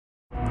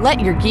Let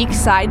your geek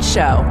side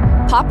show.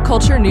 Pop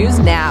culture news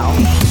now.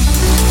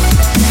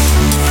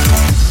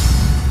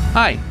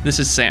 Hi, this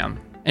is Sam,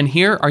 and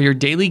here are your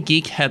daily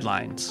geek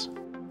headlines.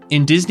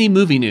 In Disney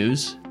movie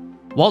news,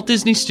 Walt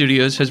Disney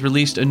Studios has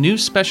released a new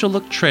special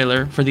look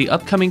trailer for the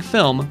upcoming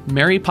film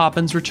Mary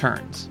Poppins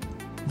Returns.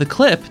 The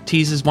clip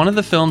teases one of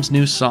the film's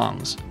new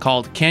songs,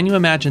 called Can You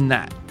Imagine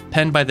That?,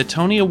 penned by the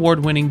Tony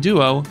Award-winning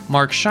duo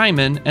Mark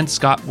Scheinman and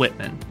Scott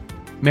Whitman.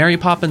 Mary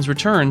Poppins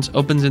Returns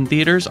opens in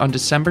theaters on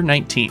December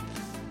 19th.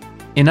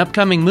 In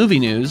upcoming movie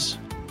news,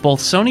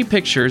 both Sony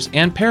Pictures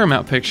and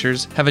Paramount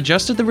Pictures have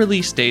adjusted the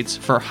release dates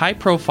for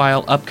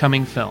high-profile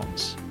upcoming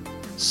films.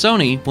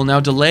 Sony will now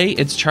delay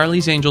its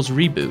Charlie's Angels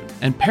reboot,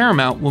 and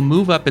Paramount will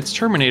move up its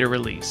Terminator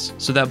release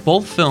so that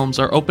both films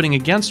are opening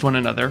against one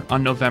another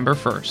on November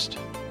 1st.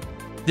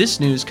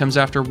 This news comes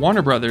after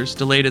Warner Bros.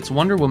 Delayed its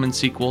Wonder Woman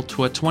sequel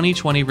to a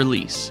 2020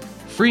 release,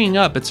 freeing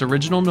up its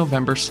original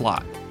November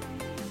slot.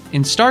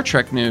 In Star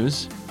Trek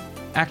news,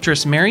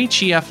 actress Mary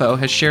Chieffo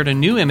has shared a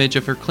new image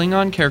of her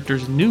Klingon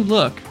character's new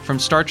look from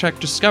Star Trek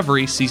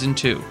Discovery Season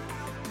 2.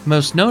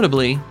 Most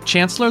notably,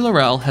 Chancellor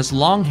L'Rell has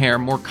long hair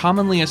more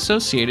commonly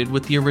associated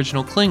with the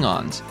original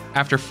Klingons,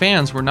 after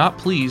fans were not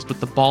pleased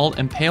with the bald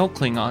and pale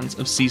Klingons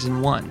of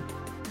Season 1.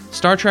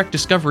 Star Trek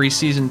Discovery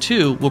Season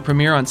 2 will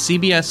premiere on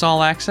CBS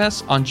All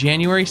Access on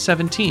January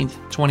 17,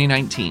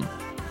 2019.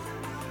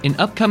 In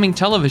upcoming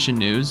television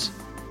news,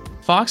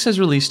 Fox has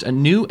released a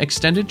new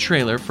extended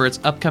trailer for its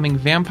upcoming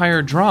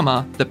vampire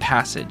drama, The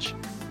Passage.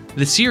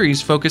 The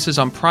series focuses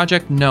on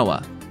Project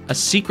Noah, a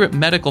secret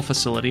medical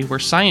facility where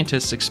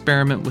scientists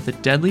experiment with a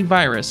deadly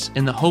virus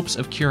in the hopes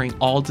of curing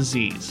all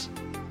disease.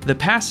 The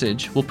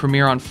Passage will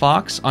premiere on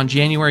Fox on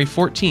January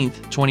 14,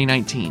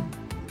 2019.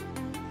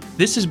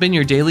 This has been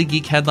your Daily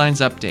Geek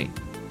Headlines Update.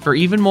 For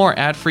even more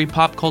ad-free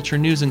pop culture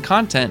news and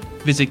content,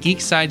 visit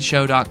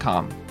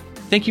geeksideshow.com.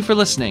 Thank you for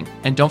listening,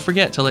 and don't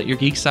forget to let your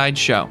geek side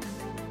show.